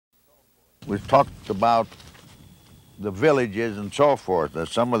We talked about the villages and so forth,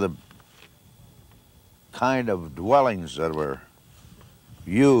 some of the kind of dwellings that were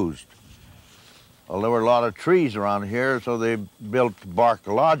used. Well, there were a lot of trees around here, so they built bark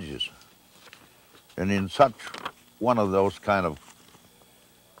lodges. And in such one of those kind of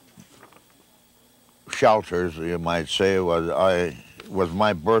shelters, you might say, was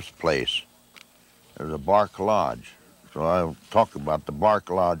my birthplace. There was a bark lodge. So I'll talk about the bark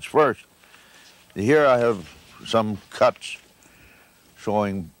lodge first. Here I have some cuts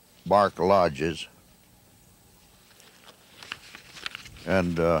showing bark lodges.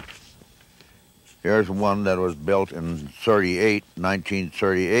 And here's one that was built in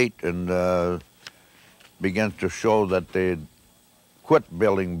 1938, and begins to show that they'd quit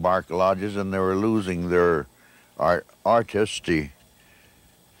building bark lodges and they were losing their artistry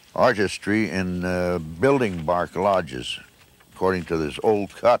in building bark lodges, according to this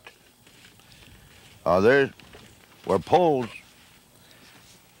old cut. There were poles,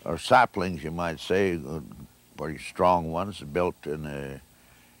 or saplings, you might say, very strong ones, built they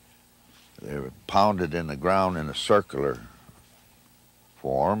were pounded in the ground in a circular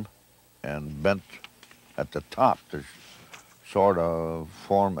form and bent at the top to sort of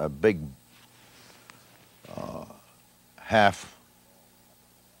form a big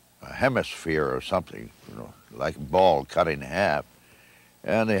hemisphere or something, like a ball cut in half.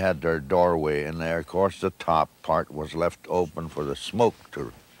 And they had their doorway in there. Of course, the top part was left open for the smoke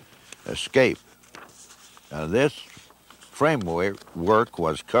to escape. Now, this framework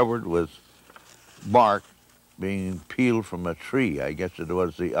was covered with bark being peeled from a tree. I guess it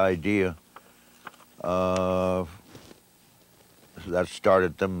was the idea that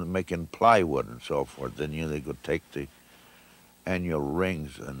started them making plywood and so forth. They knew they could take the annual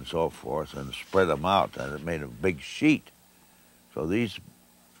rings and so forth and spread them out, and it made a big sheet. So these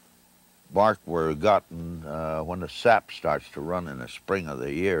bark were gotten when the sap starts to run in the spring of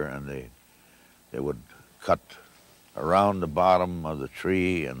the year, and they would cut around the bottom of the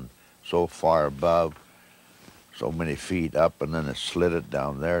tree and so far above, so many feet up, and then they slit it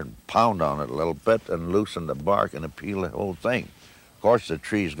down there and pound on it a little bit and loosen the bark and peel the whole thing. Of course, the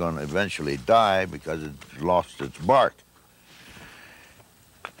tree's going to eventually die because it's lost its bark.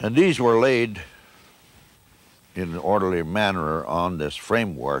 And these were laid in an orderly manner on this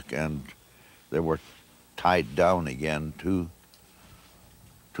framework, and they were tied down again to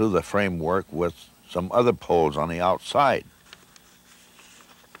the framework with some other poles on the outside,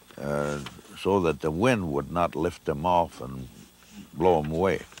 so that the wind would not lift them off and blow them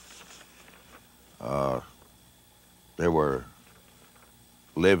away. They were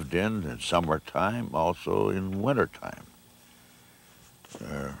lived in summertime, also in wintertime.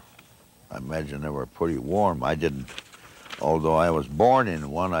 I imagine they were pretty warm. Although I was born in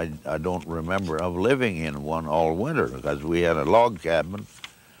one, I don't remember of living in one all winter, because we had a log cabin.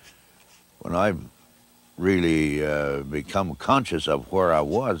 When I really become conscious of where I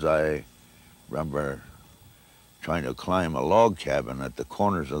was, I remember trying to climb a log cabin at the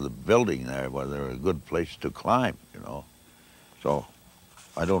corners of the building there, where there were a good place to climb, So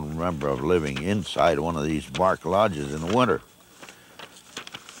I don't remember of living inside one of these bark lodges in the winter.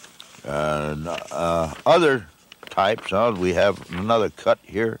 Other types, we have another cut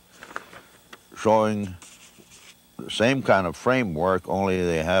here showing the same kind of framework, only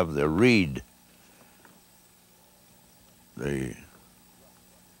they have the reed, the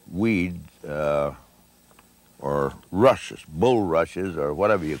weed, or rushes, bulrushes, or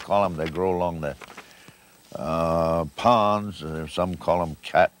whatever you call them. They grow along the ponds. Some call them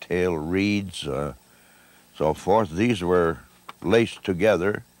cattail reeds, so forth. These were laced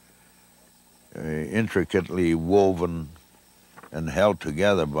together, intricately woven and held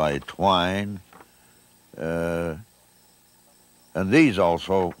together by twine. And these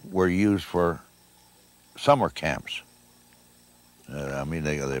also were used for summer camps.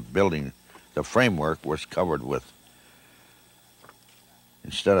 The framework was covered with,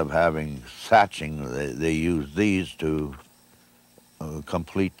 instead of having thatching, they used these to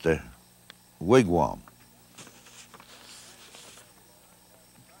complete the wigwam.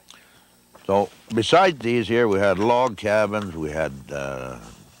 So beside these here, we had log cabins, we had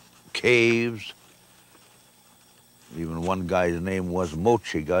caves. Even one guy's name was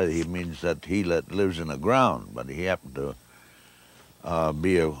Mochiga. He means that he lives in the ground, but he happened to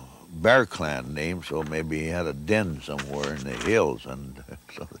be a Bear Clan name, so maybe he had a den somewhere in the hills, and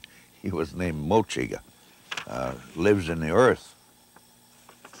so he was named Mochiga. Lives in the earth.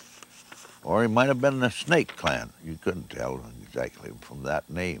 Or he might have been the Snake Clan. You couldn't tell exactly from that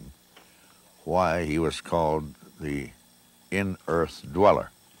name why he was called the in-earth dweller.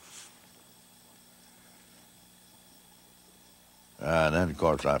 And then, of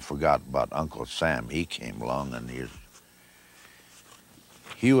course, I forgot about Uncle Sam. He came along, and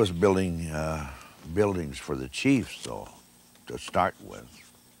he was building buildings for the chiefs, though, to start with.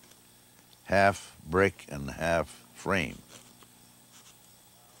 Half brick and half frame.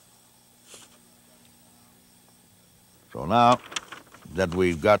 So now that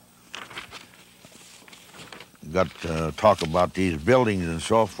we've got to talk about these buildings and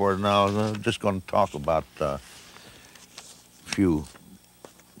so forth, now I'm just going to talk about a few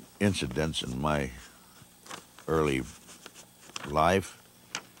incidents in my early life.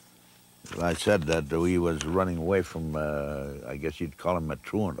 I said that we was running away from, I guess you'd call him a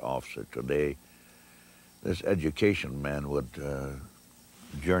truant officer today. This education man would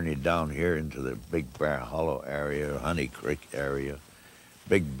journey down here into the Big Bear Hollow area, Honey Creek area,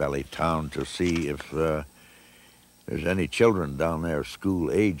 Big Belly town, to see if there's any children down there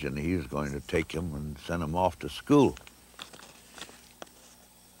school age, and he was going to take them and send them off to school.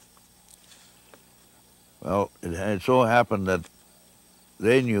 Well, it so happened that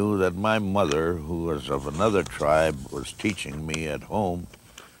they knew that my mother, who was of another tribe, was teaching me at home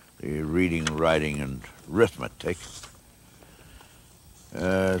the reading, writing, and arithmetic.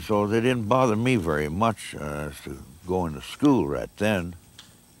 So they didn't bother me very much as to going to school right then.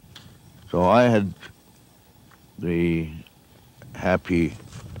 So I had the happy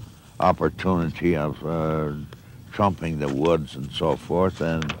opportunity of trumping the woods and so forth,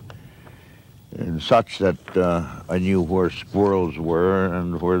 and such that I knew where squirrels were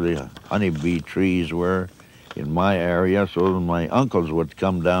and where the honeybee trees were in my area, so my uncles would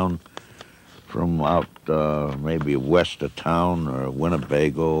come down from out maybe west of town or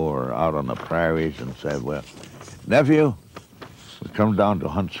Winnebago or out on the prairies and said, well, nephew, we come down to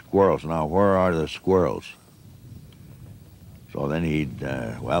hunt squirrels. Now, where are the squirrels? So then he'd,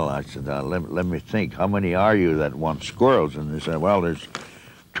 well, I said, let me think. How many are you that want squirrels? And they said, well, there's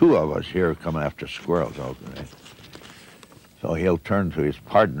 2 of us here coming after squirrels. Okay. So he'll turn to his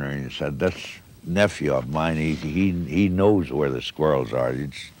partner and he said, this nephew of mine, he knows where the squirrels are.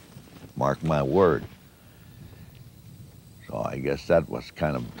 Just mark my word. So I guess that was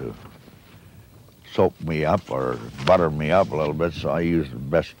kind of to soap me up or butter me up a little bit, so I used the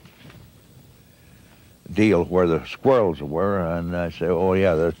best deal where the squirrels were, and I said, oh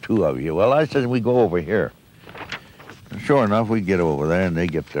yeah, there's 2 of you. Well, I said, we go over here. And sure enough, we get over there, and they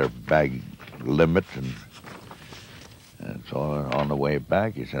get their bag limit, and so on the way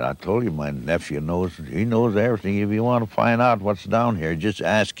back, he said, I told you my nephew knows, he knows everything. If you want to find out what's down here, just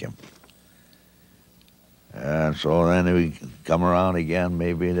ask him. And so then we come around again,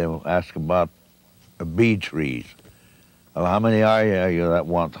 maybe they'll ask about bee trees. Well, how many are you that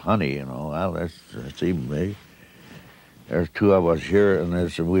want honey, you know? Well, that's even me. There's 2 of us here,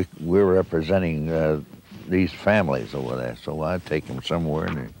 and we're representing these families over there. So I take them somewhere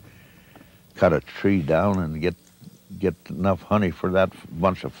and cut a tree down and get enough honey for that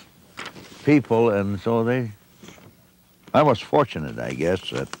bunch of people. And so I was fortunate, I guess,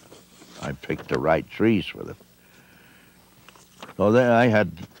 that I picked the right trees for them. So then I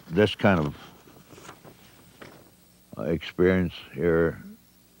had this kind of experience here.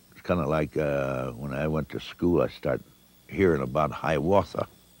 It's kind of like when I went to school, I started hearing about Hiawatha.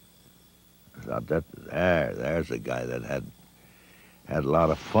 I thought there's a guy that had a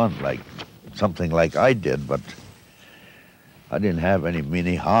lot of fun, like something like I did, but I didn't have any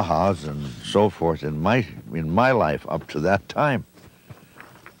Minnehaha's and so forth in my life up to that time.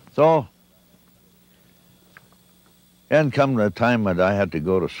 So, and come the time that I had to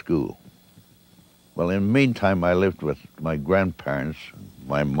go to school. Well, in the meantime, I lived with my grandparents,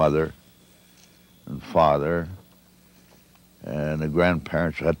 my mother and father, and the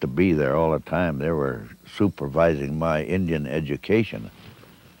grandparents had to be there all the time. They were supervising my Indian education,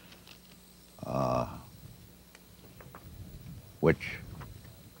 which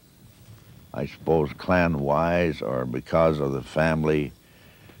I suppose clan-wise or because of the family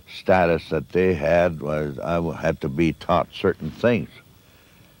status that they had, was I had to be taught certain things,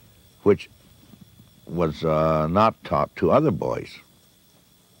 which was not taught to other boys.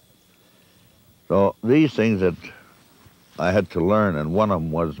 So these things that I had to learn, and one of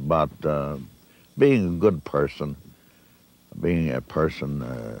them was about being a good person, being a person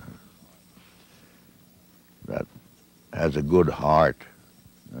that has a good heart,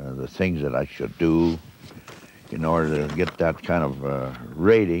 the things that I should do in order to get that kind of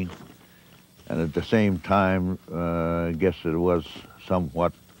rating. And at the same time, I guess it was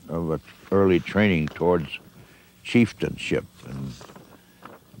somewhat of an early training towards chieftainship. And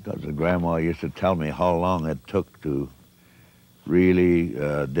because the grandma used to tell me how long it took to really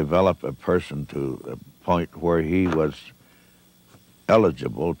develop a person to a point where he was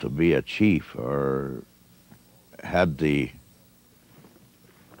eligible to be a chief or had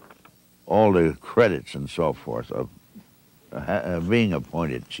all the credits and so forth of being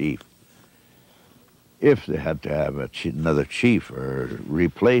appointed chief, if they had to have another chief or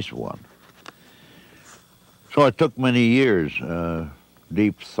replace one. So it took many years,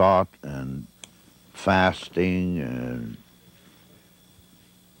 deep thought and fasting and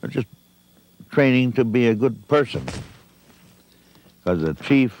just training to be a good person. Because the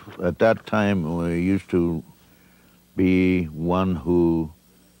chief at that time used to be one who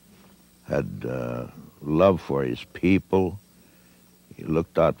had love for his people. He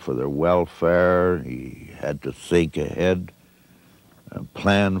looked out for their welfare. He had to think ahead,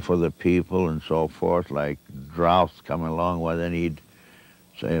 plan for the people and so forth, like droughts coming along. Well, then he'd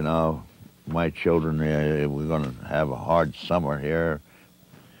say, now, my children, we're going to have a hard summer here.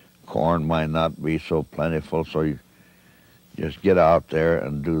 Corn might not be so plentiful, so you just get out there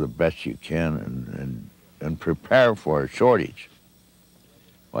and do the best you can and prepare for a shortage.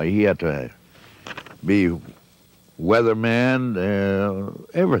 Well, he had to be weatherman,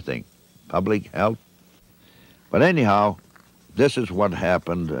 everything, public health. But anyhow, this is what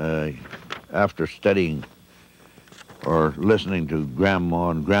happened after studying or listening to Grandma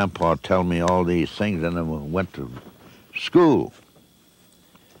and Grandpa tell me all these things, and then we went to school.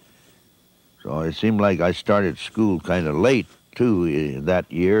 So it seemed like I started school kind of late, too,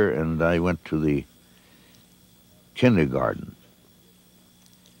 that year, and I went to the kindergarten.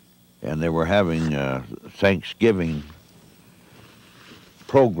 And they were having Thanksgiving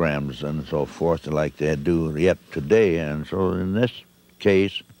programs and so forth, like they do yet today. And so in this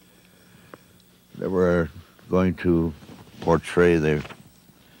case, they were going to portray the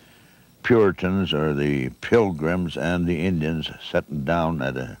Puritans or the Pilgrims and the Indians sitting down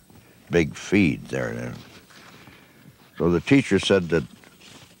at a big feed there. So the teacher said that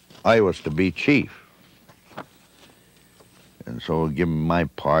I was to be chief. And so give him my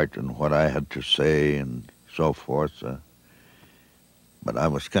part and what I had to say and so forth. But I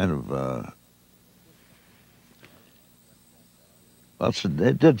was kind of, well, so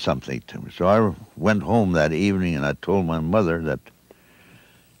they did something to me. So I went home that evening and I told my mother that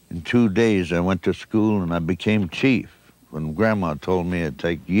in 2 days I went to school and I became chief. When Grandma told me it'd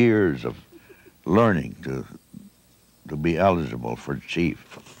take years of learning to be eligible for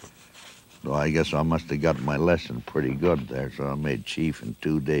chief. So I guess I must have got my lesson pretty good there, so I made chief in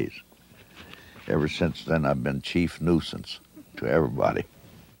 2 days. Ever since then, I've been chief nuisance to everybody.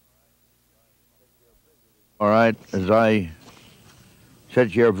 All right, as I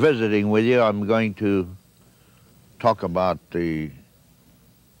sit here visiting with you, I'm going to talk about the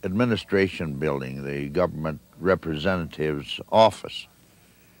administration building, the government representative's office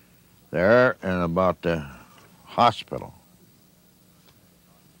there, and about the hospital.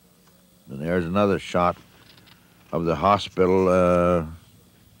 And there's another shot of the hospital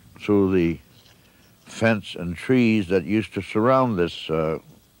through the fence and trees that used to surround this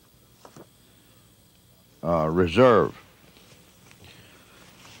reserve.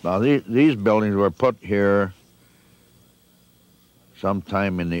 Now, these buildings were put here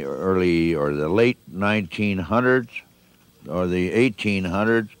sometime in the early or the late 1900s or the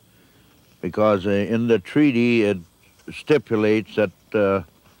 1800s, because in the treaty it stipulates that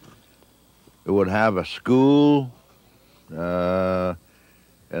it would have a school and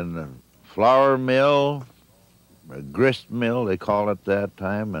a flour mill, a grist mill, they call it that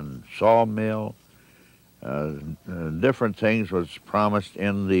time, and sawmill. Different things was promised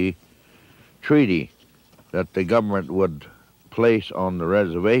in the treaty that the government would place on the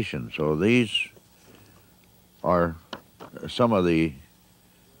reservation. So these are some of the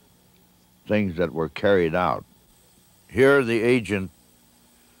things that were carried out. Here the agent,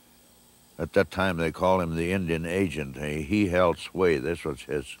 at that time they called him the Indian agent, he held sway. This was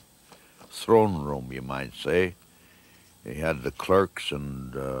his throne room, you might say. He had the clerks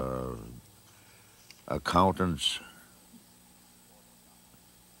and accountants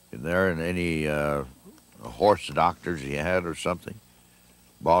in there, and any horse doctors he had or something,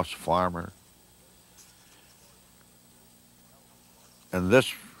 boss farmer. And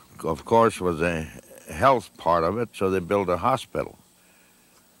this, of course, was a health part of it, so they built a hospital.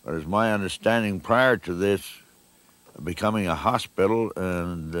 But as my understanding, prior to this becoming a hospital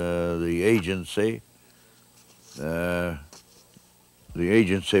and the agency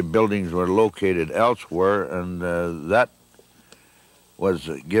buildings were located elsewhere, and that was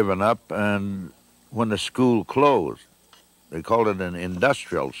given up. And when the school closed, they called it an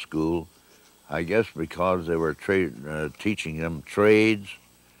industrial school, I guess because they were teaching them trades,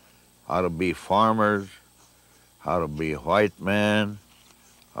 how to be farmers, how to be a white man,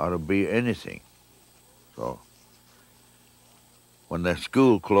 how to be anything. So when the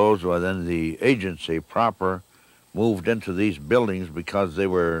school closed, well, then the agency proper moved into these buildings because they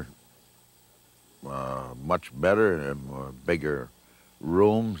were much better and more bigger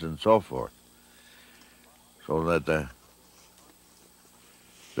rooms and so forth. So that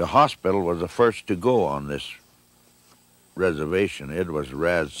the hospital was the first to go on this reservation. It was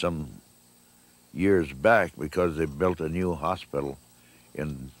razed some years back because they built a new hospital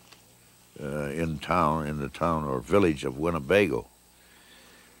in the town or village of Winnebago.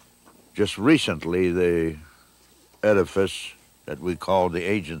 Just recently, the edifice that we call the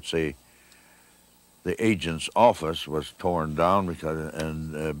agency, the agent's office, was torn down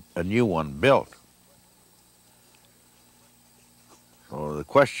and a new one built. So the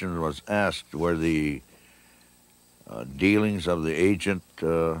question was asked, were the dealings of the agent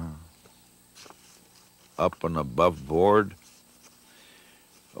up and above board?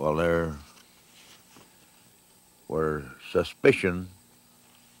 Well, there were suspicions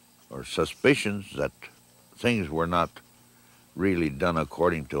that things were not really done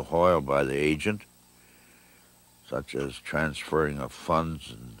according to Hoyle by the agent, such as transferring of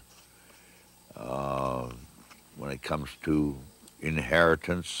funds and when it comes to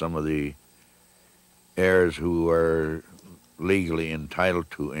inheritance, some of the heirs who are legally entitled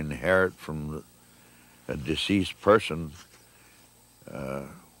to inherit from a deceased person,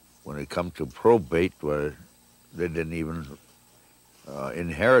 when it comes to probate, where they didn't even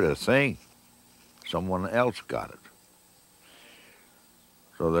inherit a thing. Someone else got it.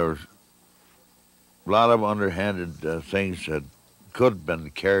 So there was a lot of underhanded things that could have been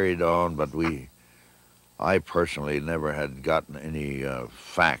carried on, but I personally never had gotten any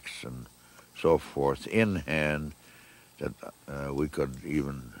facts and so forth in hand that we could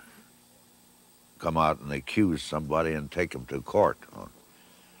even come out and accuse somebody and take them to court.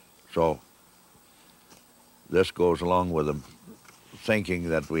 So this goes along with the thinking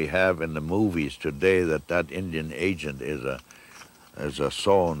that we have in the movies today that Indian agent is a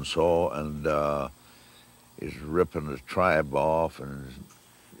so-and-so and is ripping the tribe off and is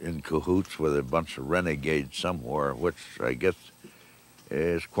in cahoots with a bunch of renegades somewhere, which I guess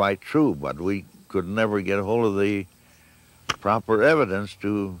is quite true, but we could never get a hold of the proper evidence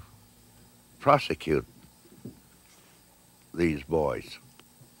to prosecute these boys.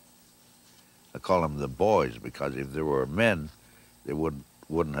 I call them the boys because if they were men, they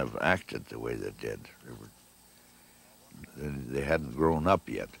wouldn't have acted the way they did. They hadn't grown up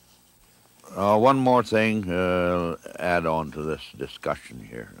yet. One more thing, add on to this discussion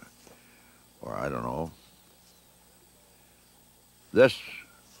here, or I don't know. This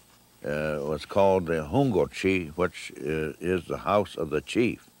was called the Hungochi, which is the house of the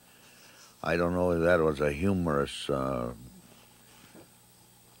chief. I don't know if that was a humorous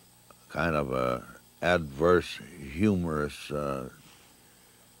kind of a adverse, humorous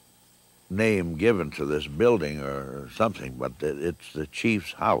name given to this building or something, but it's the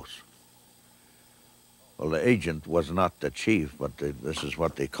chief's house. Well, the agent was not the chief, but this is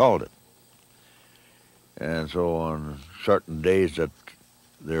what they called it. And so on certain days that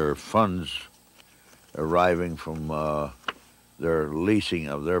there are funds arriving from their leasing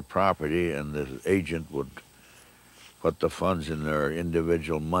of their property, and the agent would put the funds in their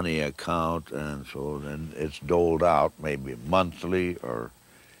individual money account, and so then it's doled out maybe monthly or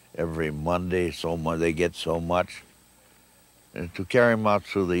every Monday, so much they get so much, and to carry them out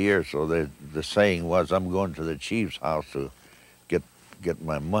through the year. So the saying was, "I'm going to the chief's house to get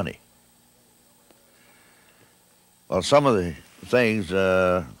my money." Well, some of the things,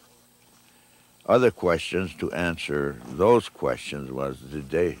 other questions to answer those questions was,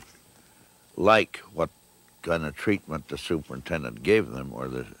 did they like what kind of treatment the superintendent gave them or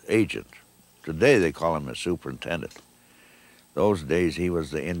the agent? Today they call him a superintendent. Those days he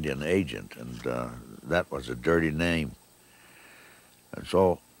was the Indian agent, and that was a dirty name. And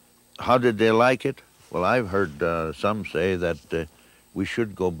so how did they like it? Well, I've heard some say that we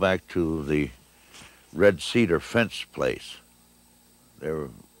should go back to the Red Cedar Fence place. They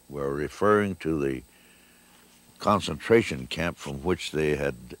were referring to the concentration camp from which they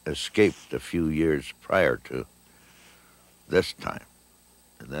had escaped a few years prior to this time.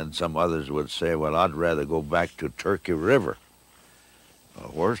 And then some others would say, well, I'd rather go back to Turkey River.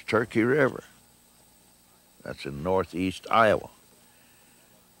 Well, where's Turkey River? That's in northeast Iowa.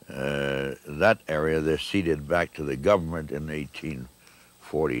 That area they ceded back to the government in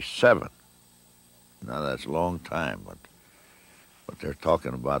 1847. Now that's a long time, but they're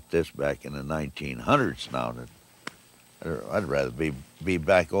talking about this back in the 1900s now. I'd rather be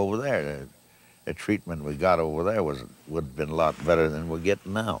back over there. the treatment we got over there would have been a lot better than we're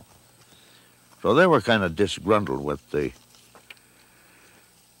getting now. So they were kind of disgruntled with the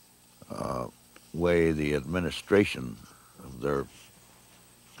way the administration of their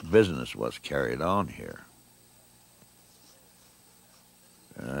business was carried on here.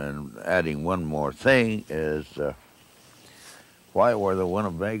 And adding one more thing is, why were the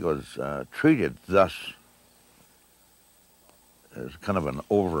Winnebagos treated thus? As kind of an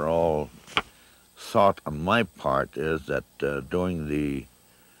overall thought on my part is that during the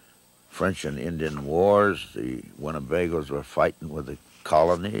French and Indian Wars, the Winnebagos were fighting with the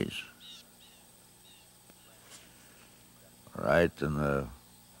colonies, right? And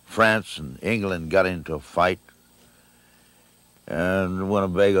France and England got into a fight, and the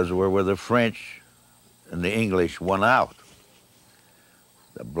Winnebagos were with the French, and the English won out.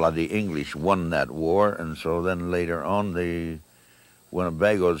 The bloody English won that war, and so then later on the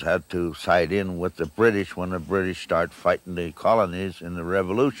Winnebagos had to side in with the British when the British started fighting the colonies in the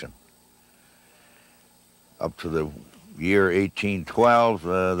Revolution. Up to the year 1812,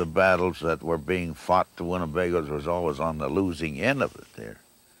 the battles that were being fought, the Winnebagos was always on the losing end of it there.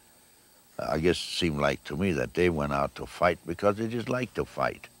 I guess it seemed like to me that they went out to fight because they just liked to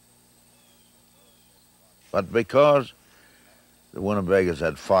fight. But because the Winnebagos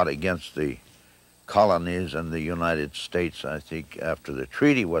had fought against the colonies and the United States, I think after the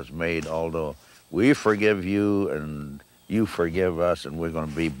treaty was made, although we forgive you and you forgive us and we're going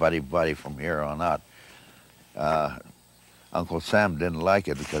to be buddy-buddy from here on out, Uncle Sam didn't like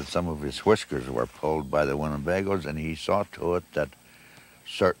it because some of his whiskers were pulled by the Winnebagos, and he saw to it that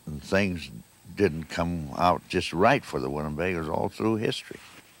certain things didn't come out just right for the Winnebagos all through history,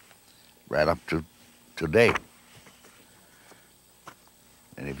 right up to today.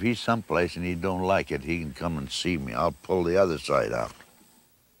 And if he's someplace and he don't like it, he can come and see me. I'll pull the other side out.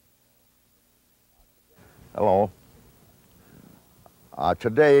 Hello.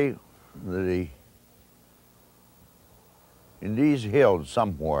 Today, in these hills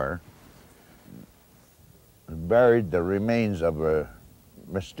somewhere, buried the remains of a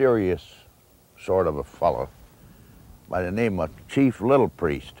mysterious sort of a fellow by the name of Chief Little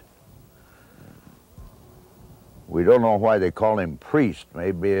Priest. We don't know why they call him priest.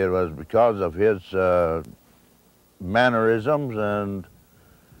 Maybe it was because of his mannerisms and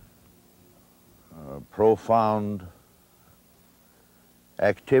profound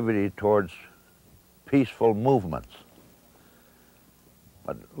activity towards peaceful movements.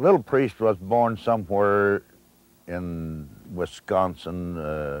 But Little Priest was born somewhere in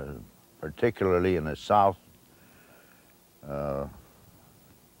Wisconsin, particularly in the south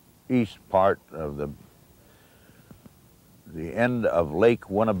east part of the end of Lake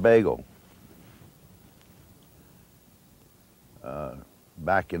Winnebago.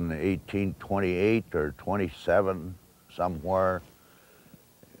 Back in 1828 or 27, somewhere.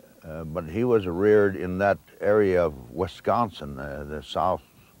 But he was reared in that area of Wisconsin, the south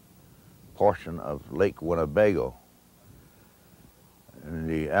portion of Lake Winnebago, in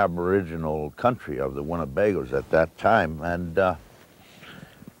the aboriginal country of the Winnebagos at that time. And well,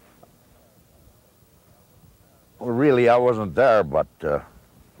 really, I wasn't there, but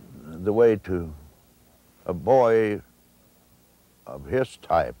the way to a boy of his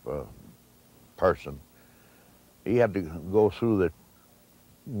type, person, he had to go through the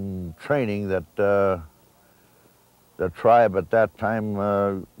training that the tribe at that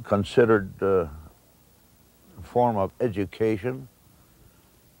time considered a form of education.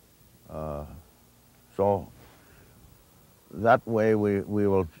 So that way we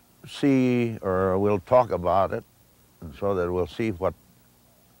will see, or we'll talk about it, and so that we'll see what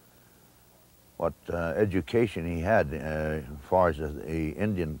education he had as far as the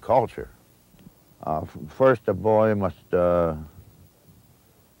Indian culture. First, a boy must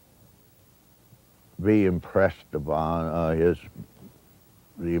be impressed upon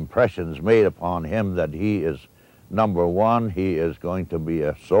the impressions made upon him that he is, number one, he is going to be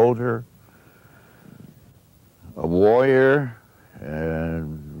a soldier, a warrior,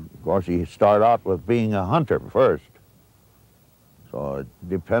 and of course he start out with being a hunter first. So it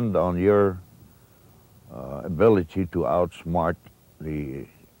depends on your ability to outsmart the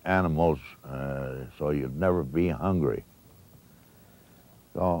animals, so you'd never be hungry.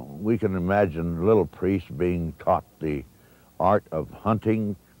 So we can imagine Little Priest being taught the art of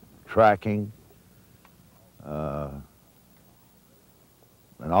hunting, tracking, and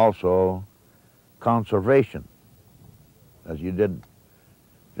also conservation, as you didn't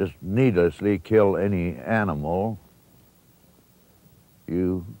just needlessly kill any animal.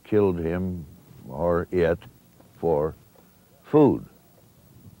 You killed him or it for food.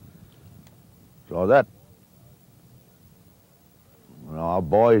 So that, you know, how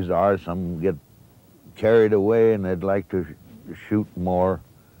boys are, some get carried away and they'd like to shoot more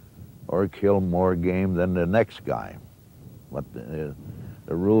or kill more game than the next guy. But the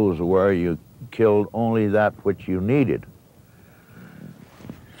rules were you killed only that which you needed.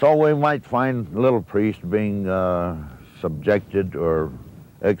 So we might find Little Priest being subjected or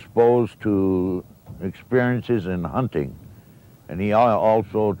exposed to experiences in hunting, and he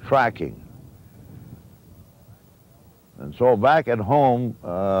also tracking. And so back at home,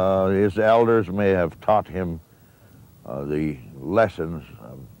 his elders may have taught him the lessons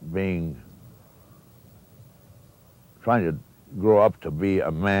of trying to grow up to be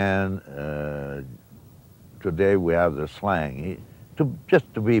a man. Today we have the slang,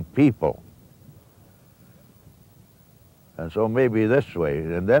 just to be people. And so maybe this way.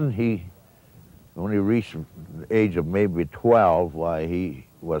 And then when he reached the age of maybe 12, why he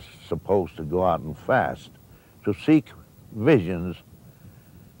was supposed to go out and fast to seek visions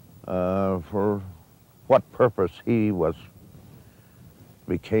for what purpose he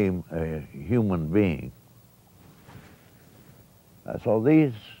became a human being. So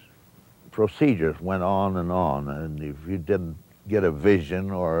these procedures went on, and if you didn't get a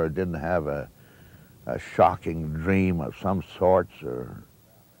vision or didn't have a shocking dream of some sorts, or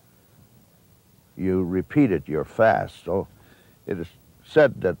you repeated your fast. So it is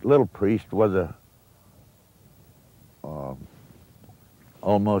said that Little Priest was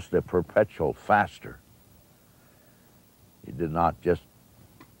almost a perpetual faster. He did not just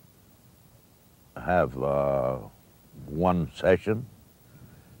have one session,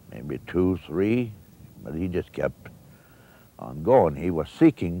 maybe 2, 3, but he just kept on going. He was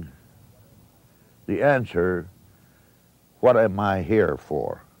seeking the answer, what am I here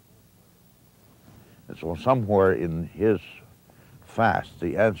for? And so somewhere in his fast,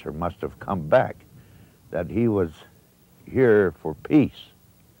 the answer must have come back, that he was here for peace.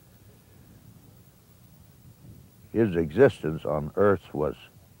 His existence on earth was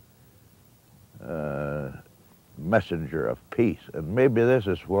messenger of peace. And maybe this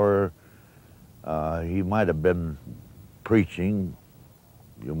is where he might have been preaching,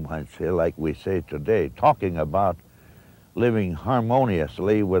 you might say, like we say today, talking about living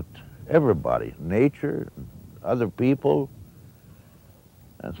harmoniously with everybody, nature, other people.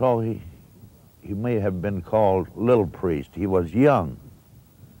 And so he may have been called Little Priest. He was young.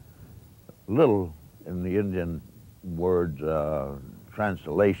 Little, in the Indian word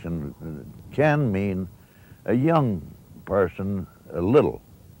translation, can mean a young person, a little.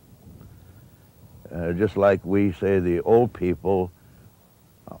 Just like we say the old people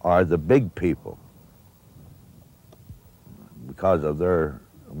are the big people because of their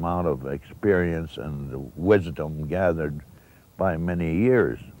amount of experience and wisdom gathered by many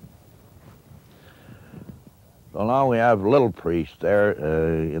years. So now we have Little Priest there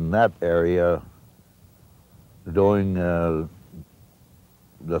in that area doing the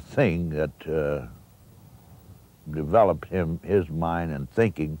thing that developed his mind and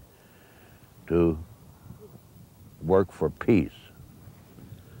thinking to work for peace.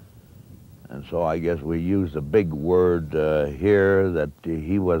 And so I guess we use the big word here that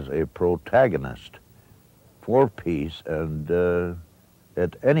he was a protagonist for peace and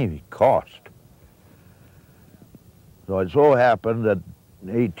at any cost. So it so happened that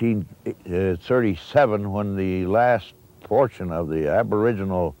in 1837, when the last portion of the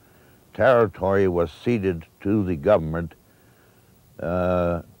Aboriginal territory was ceded to the government,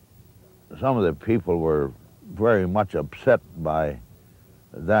 some of the people were very much upset by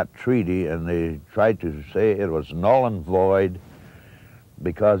that treaty, and they tried to say it was null and void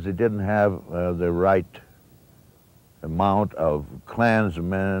because they didn't have the right amount of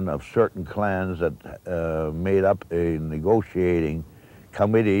clansmen of certain clans that made up a negotiating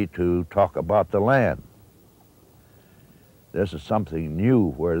committee to talk about the land. This is something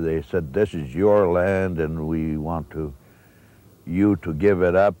new where they said, this is your land and we want you to give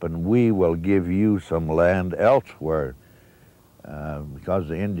it up, and we will give you some land elsewhere. Because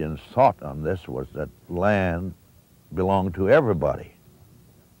the Indians' thought on this was that land belonged to everybody.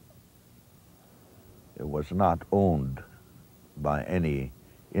 It was not owned by any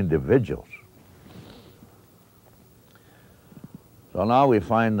individuals. So now we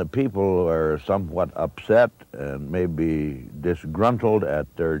find the people are somewhat upset and maybe disgruntled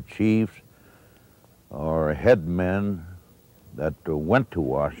at their chiefs or headmen that went to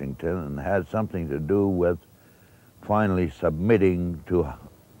Washington and had something to do with finally submitting to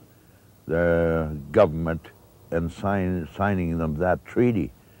the government and signing them that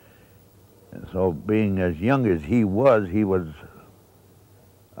treaty. And so being as young as he was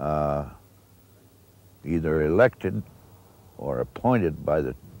either elected or appointed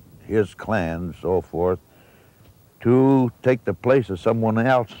by his clan and so forth to take the place of someone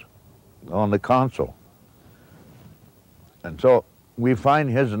else on the council. And so we find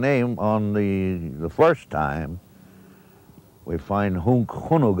his name on the first time. We find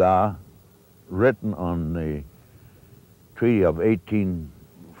Hunuga written on the Treaty of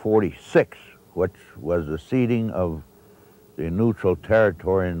 1846, which was the ceding of the neutral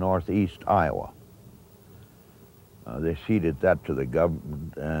territory in northeast Iowa. They ceded that to the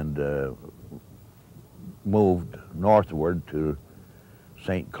government and moved northward to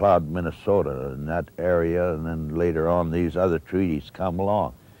St. Cloud, Minnesota, in that area, and then later on these other treaties come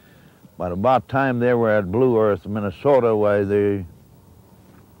along. But about time they were at Blue Earth, Minnesota, why the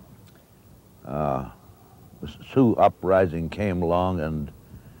Sioux uprising came along, and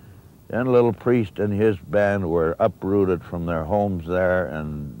then Little Priest and his band were uprooted from their homes there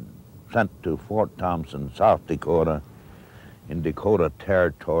and sent to Fort Thompson, South Dakota, in Dakota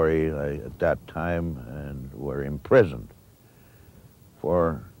Territory at that time, and were imprisoned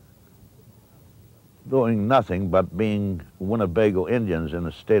for doing nothing but being Winnebago Indians in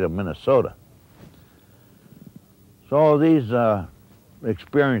the state of Minnesota. So these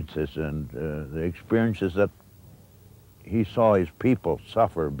experiences and the experiences that he saw his people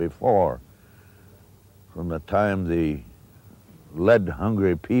suffer before, from the time the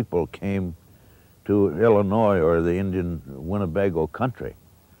lead-hungry people came to Illinois or the Indian Winnebago country.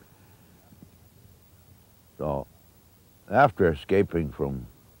 So after escaping from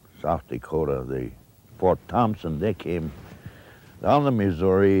South Dakota, the Fort Thompson, they came down the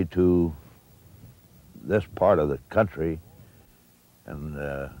Missouri to this part of the country,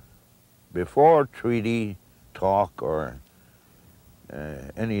 and before treaty talk or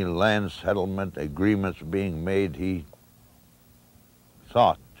any land settlement agreements being made, he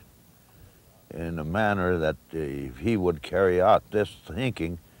thought in a manner that if he would carry out this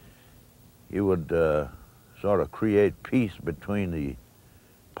thinking, he would sort of create peace between the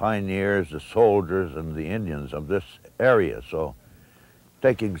pioneers, the soldiers, and the Indians of this area. So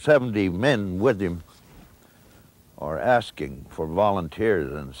taking 70 men with him, or asking for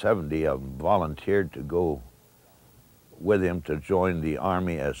volunteers, and 70 of them volunteered to go with him to join the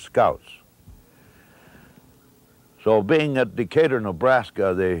Army as scouts. So being at Decatur,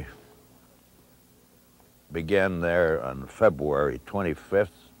 Nebraska, they began there on February 25th.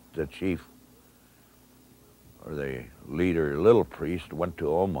 The chief, or the leader, Little Priest, went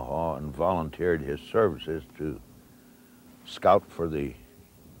to Omaha and volunteered his services to scout for the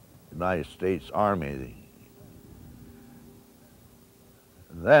United States Army.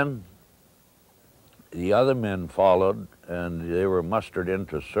 Then the other men followed, and they were mustered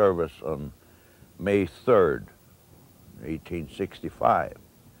into service on May 3rd, 1865.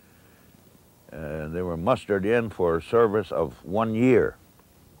 And they were mustered in for a service of 1 year.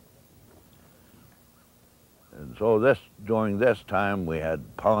 And so during this time, we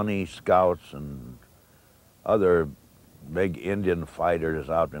had Pawnee Scouts and other big Indian fighters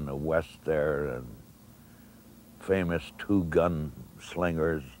out in the west there, and famous two-gun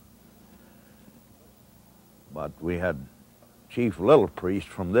slingers. But we had Chief Little Priest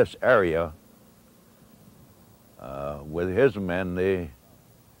from this area. With his men, they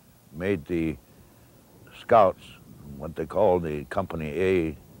made the Scouts, what they called the Company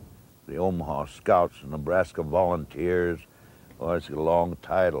A, the Omaha Scouts, Nebraska Volunteers. Well, it's a long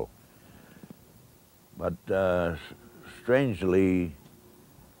title. But strangely,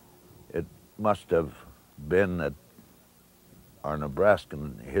 it must have been that our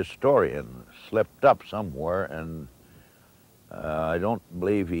Nebraskan historian slipped up somewhere, and I don't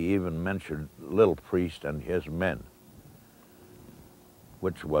believe he even mentioned Little Priest and his men,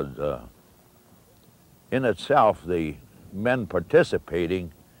 which was in itself, the men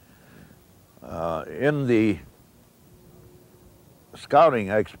participating in the scouting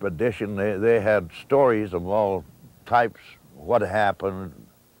expedition. They had stories of all types, what happened,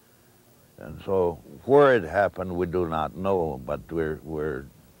 and so where it happened we do not know, but we're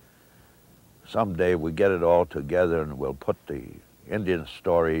someday we get it all together and we'll put the Indian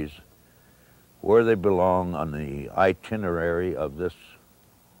stories where they belong on the itinerary of this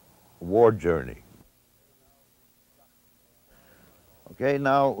war journey. Okay,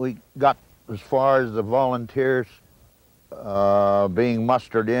 now we got as far as the volunteers being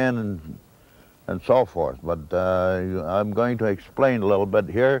mustered in and so forth, but I'm going to explain a little bit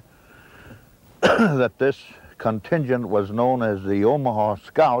here that this contingent was known as the Omaha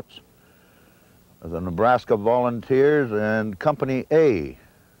Scouts, the Nebraska Volunteers, and Company A.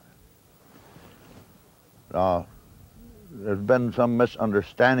 There's been some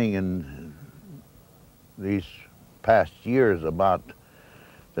misunderstanding in these past years about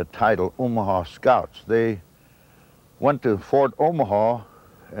the title Omaha Scouts. They went to Fort Omaha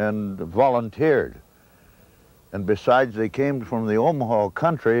and volunteered. And besides, they came from the Omaha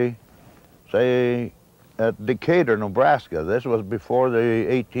country, say, at Decatur, Nebraska. This was before the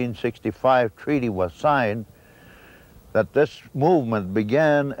 1865 treaty was signed, that this movement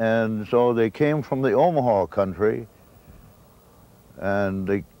began, and so they came from the Omaha country, and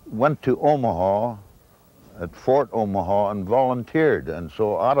they went to Omaha, at Fort Omaha, and volunteered. And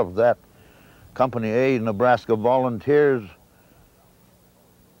so out of that, Company A, Nebraska Volunteers,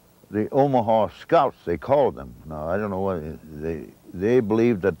 the Omaha Scouts, they called them. Now, I don't know what, they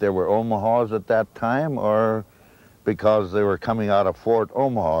believed that there were Omahas at that time, or because they were coming out of Fort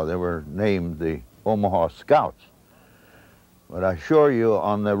Omaha, they were named the Omaha Scouts. But I assure you,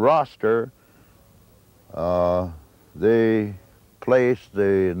 on the roster, they placed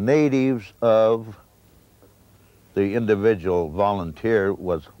the natives of the individual volunteer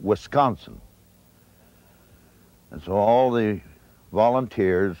was Wisconsin. And so all the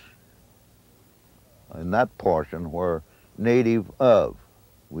volunteers in that portion were native of.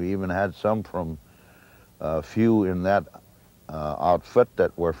 We even had some from a few in that outfit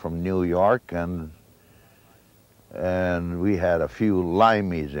that were from New York, and we had a few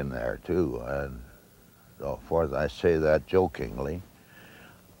limeys in there too, and so forth. I say that jokingly.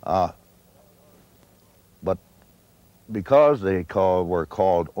 But because they were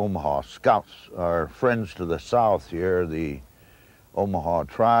called Omaha Scouts, our friends to the south here, the Omaha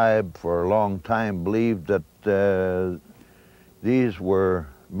tribe, for a long time believed that these were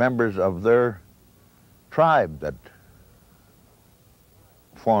members of their tribe that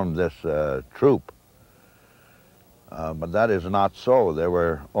formed this troop. But that is not so. They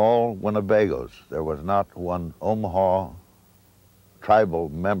were all Winnebagos. There was not one Omaha tribal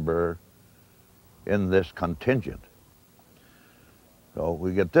member in this contingent. So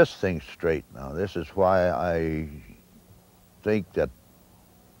we get this thing straight now. This is why I think that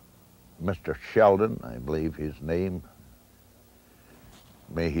Mr. Sheldon, I believe his name,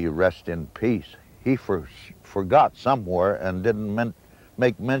 may he rest in peace, he forgot somewhere and didn't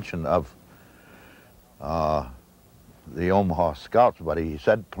make mention of the Omaha Scouts, but he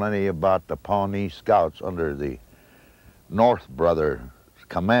said plenty about the Pawnee Scouts under the North Brothers'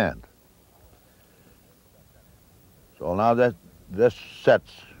 command. So now that this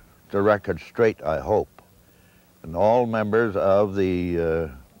sets the record straight, I hope. And all members of the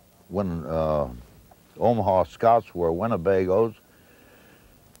Omaha Scouts were Winnebagos,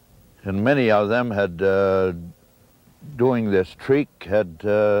 and many of them had, doing this trek, had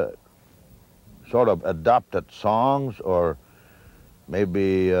sort of adopted songs, or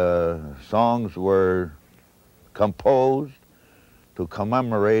maybe songs were composed to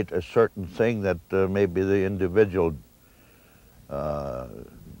commemorate a certain thing that maybe the individual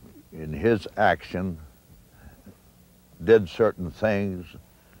in his action did certain things,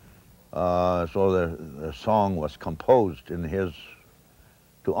 so the song was composed in his,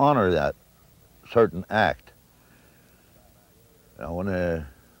 to honor that certain act. Now, when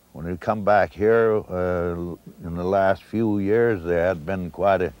we come back here, in the last few years, there had been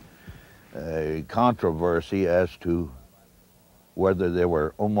quite a controversy as to whether they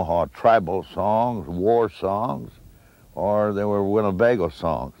were Omaha tribal songs, war songs, or they were Winnebago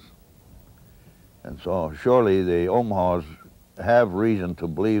songs. And so surely the Omahas have reason to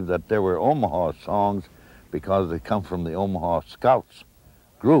believe that there were Omaha songs because they come from the Omaha Scouts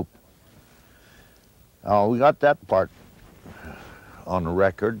group. Now, we got that part on the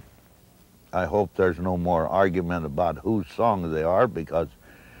record. I hope there's no more argument about whose songs they are, because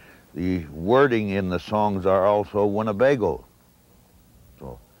the wording in the songs are also Winnebago.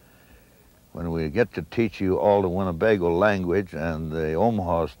 So when we get to teach you all the Winnebago language and the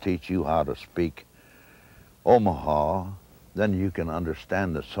Omahas teach you how to speak Omaha, then you can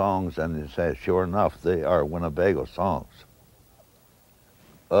understand the songs, and you say, sure enough, they are Winnebago songs.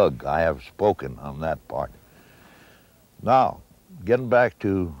 Ugh, I have spoken on that part. Now, getting back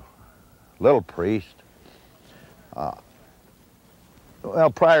to Little Priest,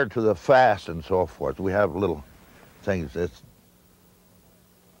 well, prior to the fast and so forth, we have little things that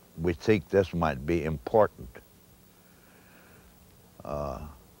we think this might be important.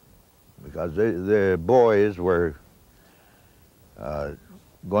 Because the boys were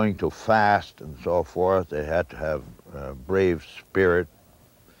going to fast and so forth. They had to have a brave spirit,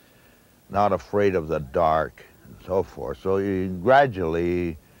 not afraid of the dark, and so forth. So you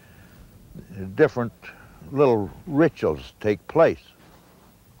gradually, different little rituals take place.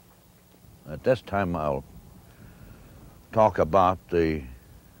 At this time, I'll talk about the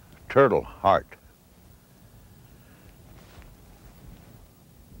turtle heart.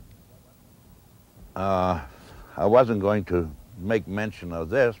 I wasn't going to make mention of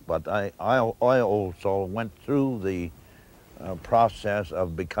this, but I also went through the process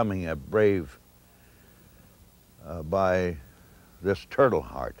of becoming a brave by this turtle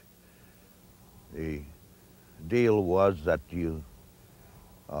heart. The deal was that the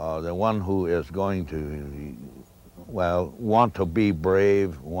one who is going to, well, want to be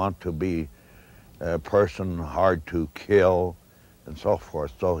brave, want to be a person hard to kill, and so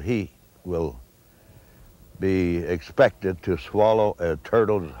forth. So he will be expected to swallow a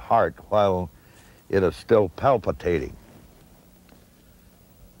turtle's heart while it is still palpitating.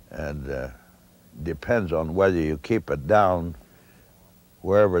 And depends on whether you keep it down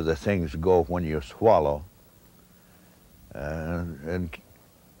wherever the things go when you swallow, and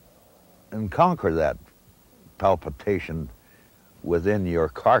conquer that palpitation within your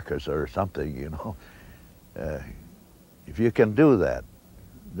carcass or something, you know. If you can do that,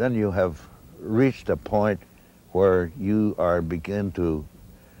 then you have reached a point where you are begin to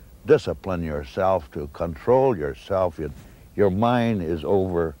discipline yourself, to control yourself. Your mind is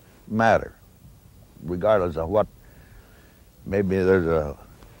over matter, regardless of what. Maybe there's a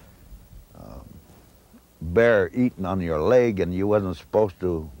bear eating on your leg and you wasn't supposed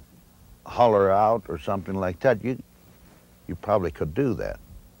to holler out or something like that. You probably could do that,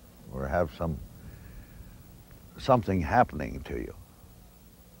 or have something happening to you.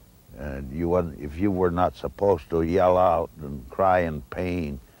 And if you were not supposed to yell out and cry in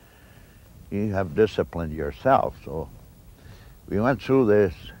pain, you have disciplined yourself. So we went through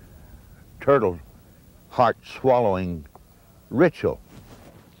this turtle heart swallowing ritual.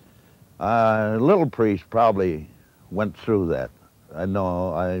 Little priest probably went through that.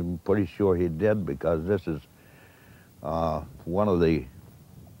 I'm pretty sure he did, because this is one of the,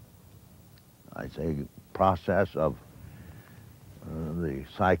 I say, process of the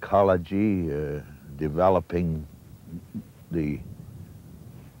psychology, developing the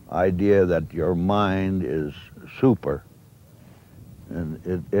idea that your mind is super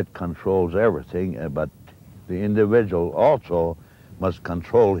and it controls everything, but the individual also must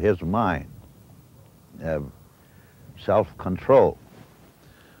control his mind, have self-control.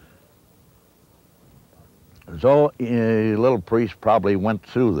 So little priest probably went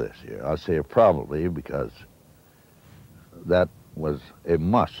through this here. I say probably because that was a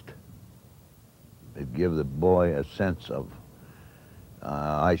must. It gave the boy a sense of,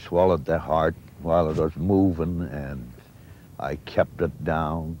 I swallowed the heart while it was moving and I kept it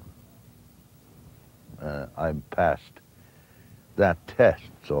down. I passed that test,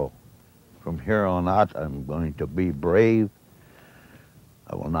 so from here on out I'm going to be brave.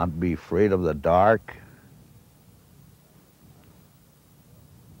 I will not be afraid of the dark.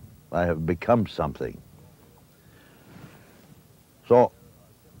 I have become something. So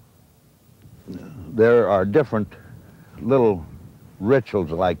there are different little rituals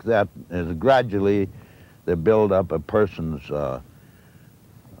like that, as gradually they build up a person's,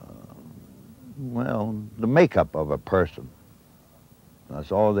 well, the makeup of a person.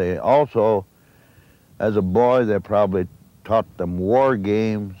 That's all. They also, as a boy, they probably taught them war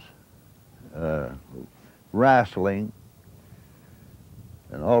games, wrestling,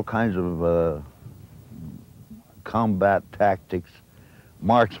 and all kinds of combat tactics,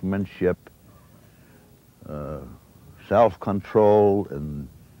 marksmanship, self-control, and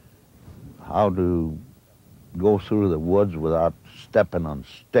how to go through the woods without stepping on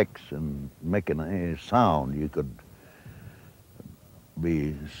sticks and making any sound. You could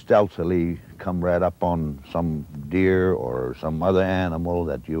be stealthily come right up on some deer or some other animal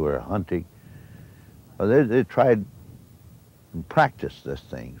that you were hunting. Well, they tried and practiced this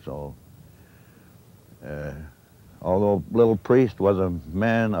thing. So although little priest was a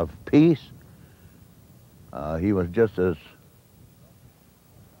man of peace, he was just as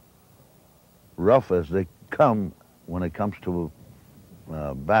rough as they come when it comes to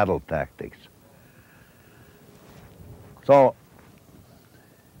battle tactics. So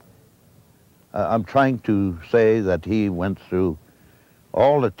I'm trying to say that he went through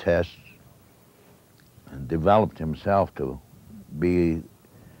all the tests and developed himself to be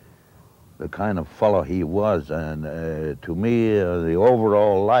the kind of fellow he was. And to me, the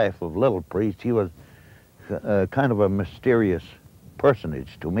overall life of little priest, he was kind of a mysterious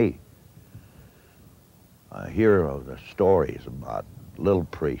personage to me. I hear of the stories about little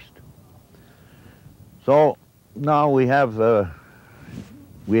priest. So now we have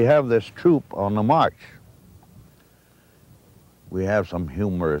this troop on the march. We have some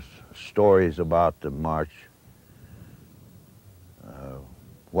humorous stories about the march,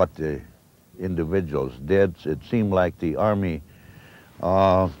 what the individuals did. It seemed like the Army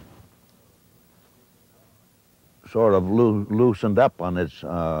sort of loosened up on its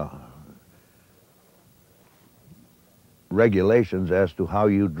regulations as to how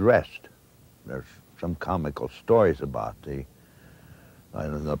you dressed. There's some comical stories about the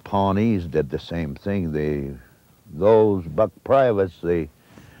Pawnees did the same thing. Those buck privates, they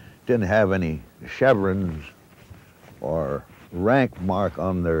didn't have any chevrons or rank mark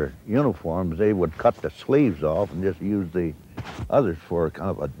on their uniforms. They would cut the sleeves off and just use the others for kind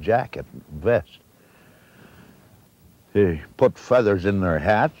of a jacket, vest. They put feathers in their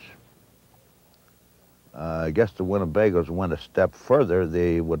hats. I guess the Winnebagos went a step further.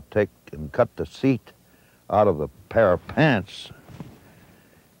 They would take and cut the seat out of a pair of pants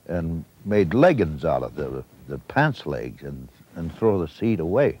and made leggings out of the pants legs and throw the seat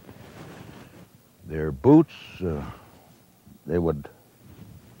away. Their boots, they would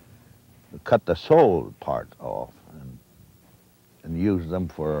cut the sole part off and use them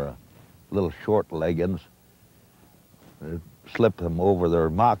for little short leggings. They'd slip them over their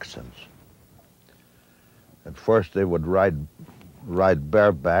moccasins. At first they would ride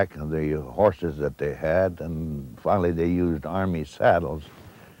bareback on the horses that they had, and finally they used army saddles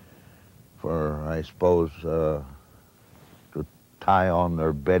for, I suppose, to tie on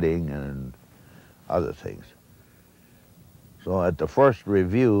their bedding and other things. So at the first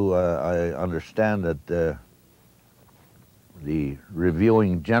review, I understand that the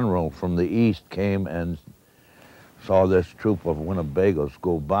reviewing general from the east came and saw this troop of Winnebagos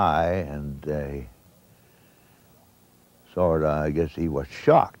go by, and sort of, I guess he was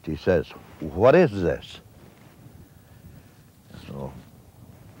shocked. He says, "What is this?" So,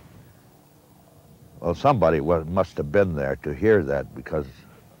 well, somebody must have been there to hear that, because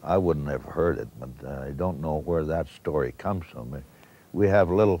I wouldn't have heard it, but I don't know where that story comes from. We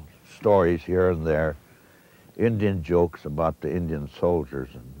have little stories here and there, Indian jokes about the Indian soldiers,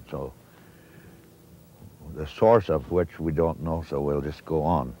 and so the source of which we don't know, so we'll just go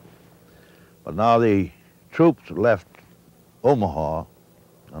on. But now the troops left Omaha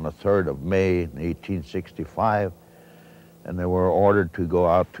on the 3rd of May in 1865, and they were ordered to go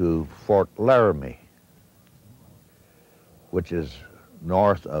out to Fort Laramie, which is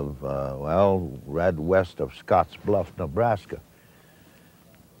north of, right west of Scotts Bluff, Nebraska.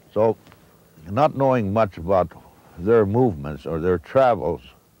 So, not knowing much about their movements or their travels,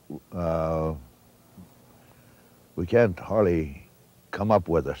 we can't hardly come up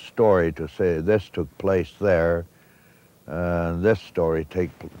with a story to say this took place there, this story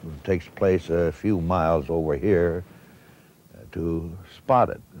takes place a few miles over here, to spot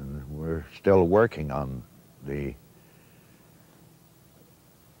it. And we're still working on the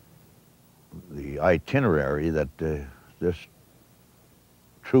itinerary that this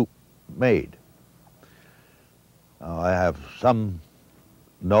troop made. I have some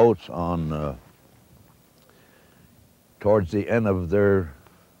notes on towards the end of their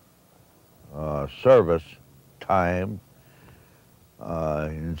service time.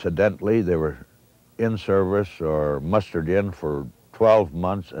 Incidentally, they were in service or mustered in for 12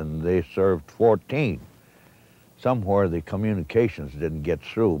 months, and they served 14. Somewhere the communications didn't get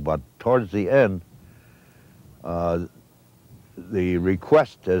through, but towards the end, the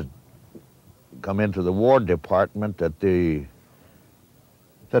request has come into the War Department that the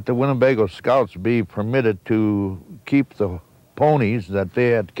Winnebago Scouts be permitted to keep the ponies that they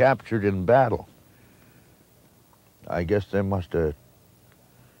had captured in battle. I guess they must have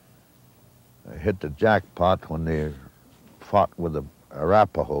hit the jackpot when they fought with the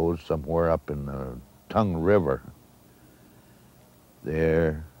Arapahoes somewhere up in the Tongue River.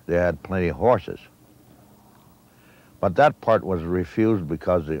 They had plenty of horses. But that part was refused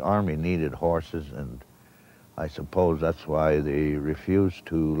because the Army needed horses, and I suppose that's why they refused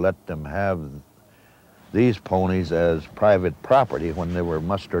to let them have these ponies as private property when they were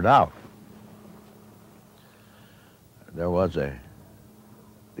mustered out. There was a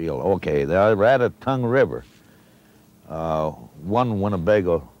deal. Okay, they're at a Tongue River. One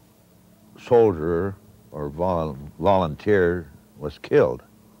Winnebago soldier or volunteer was killed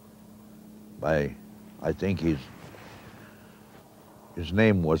by, I think his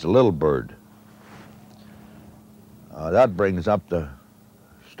name was Little Bird. That brings up the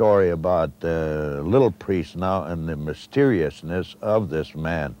story about Little Priest now and the mysteriousness of this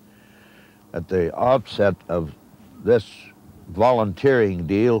man. At the outset of this volunteering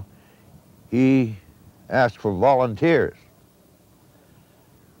deal, he asked for volunteers.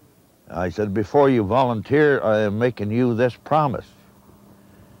 I said, before you volunteer, I am making you this promise.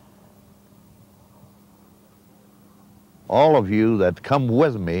 All of you that come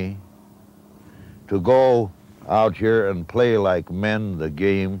with me to go out here and play like men the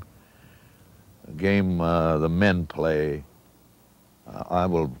game, a game the men play, I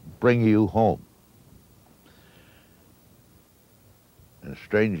will bring you home. And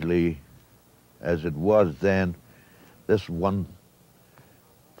strangely, as it was then, this one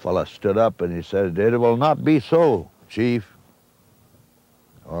fella stood up and he said, "It will not be so, Chief,"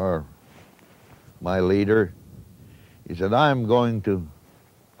 or my leader. He said, "I'm going to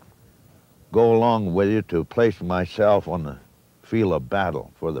go along with you to place myself on the field of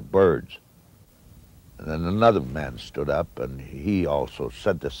battle for the birds." And then another man stood up and he also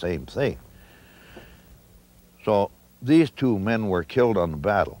said the same thing. So these two men were killed on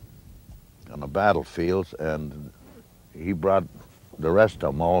the battlefields, and he brought the rest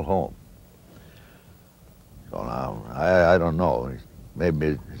of them all home. So now, I don't know, maybe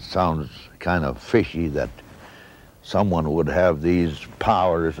it sounds kind of fishy that someone would have these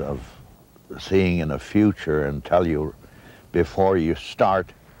powers of seeing in the future and tell you before you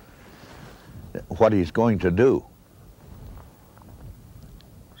start what he's going to do.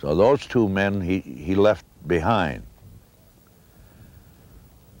 So those two men he left behind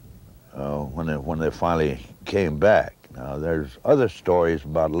when they finally came back. Now there's other stories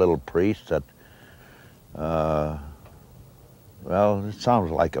about little priests that, well, it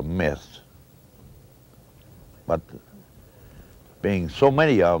sounds like a myth, but being so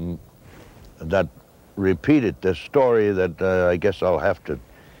many of them that repeated this story that I guess I'll have to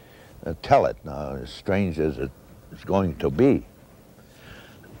tell it now, as strange as it's going to be.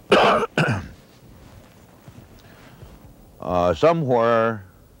 Somewhere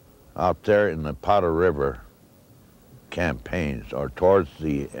out there in the Powder River campaigns, or towards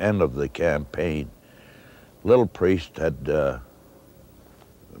the end of the campaign, little priest had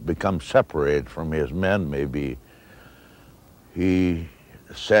become separated from his men. Maybe he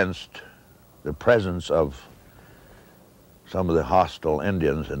sensed the presence of some of the hostile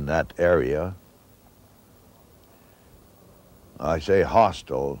Indians in that area. I say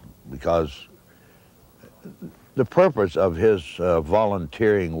hostile because the purpose of his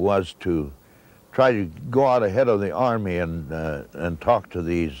volunteering was to try to go out ahead of the army and talk to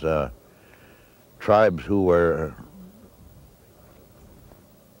these tribes who were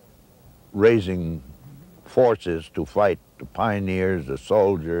raising forces to fight the pioneers, the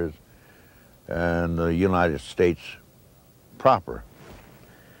soldiers, and the United States proper.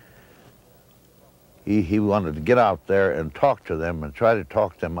 He wanted to get out there and talk to them and try to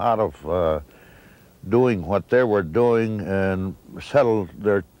talk them out of doing what they were doing and settle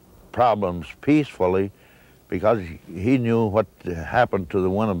their problems peacefully, because he knew what happened to the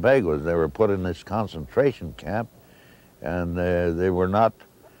Winnebagos. They were put in this concentration camp, and they were not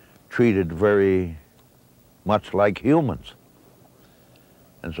treated very much like humans.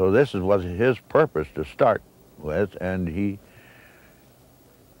 And so this was his purpose to start with, and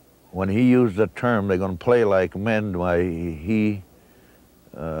when he used the term, they're going to play like men, why he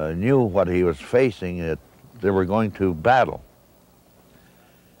knew what he was facing, that they were going to battle.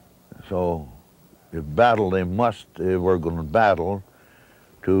 So if battle they must, they were going to battle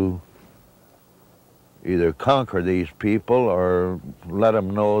to either conquer these people or let them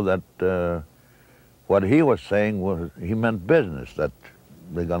know that what he was saying was, he meant business, that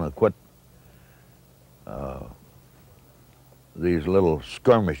they're going to quit these little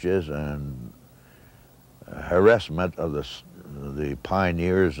skirmishes and harassment of the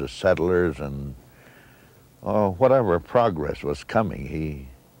pioneers, the settlers, and whatever progress was coming. He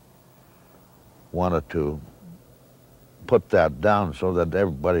wanted to put that down so that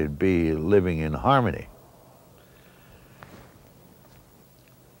everybody would be living in harmony.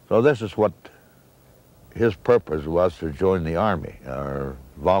 So this is what his purpose was, to join the army or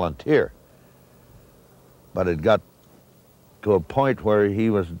volunteer. But it got to a point where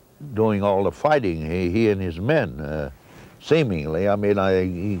he was doing all the fighting, he and his men, seemingly. I mean,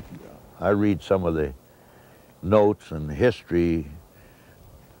 I read some of the notes and history.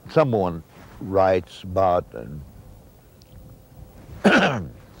 Someone writes about, and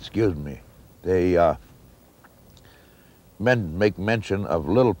excuse me, they make mention of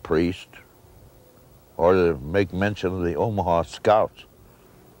little priest, or they make mention of the Omaha Scouts.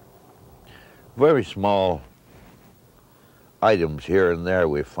 Very small items here and there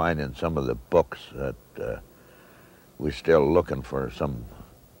we find in some of the books that we're still looking for, some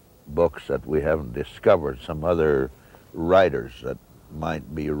books that we haven't discovered, some other writers that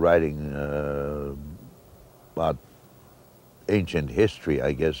might be writing about ancient history,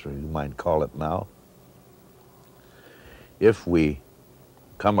 I guess you might call it now. If we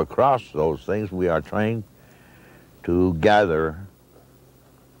come across those things, we are trying to gather.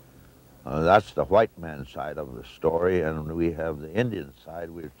 That's the white man side of the story, and we have the Indian side.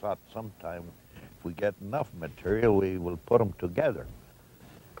 We thought sometime if we get enough material, we will put them together.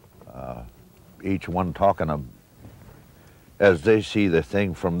 Each one talking as they see the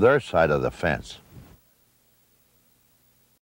thing from their side of the fence.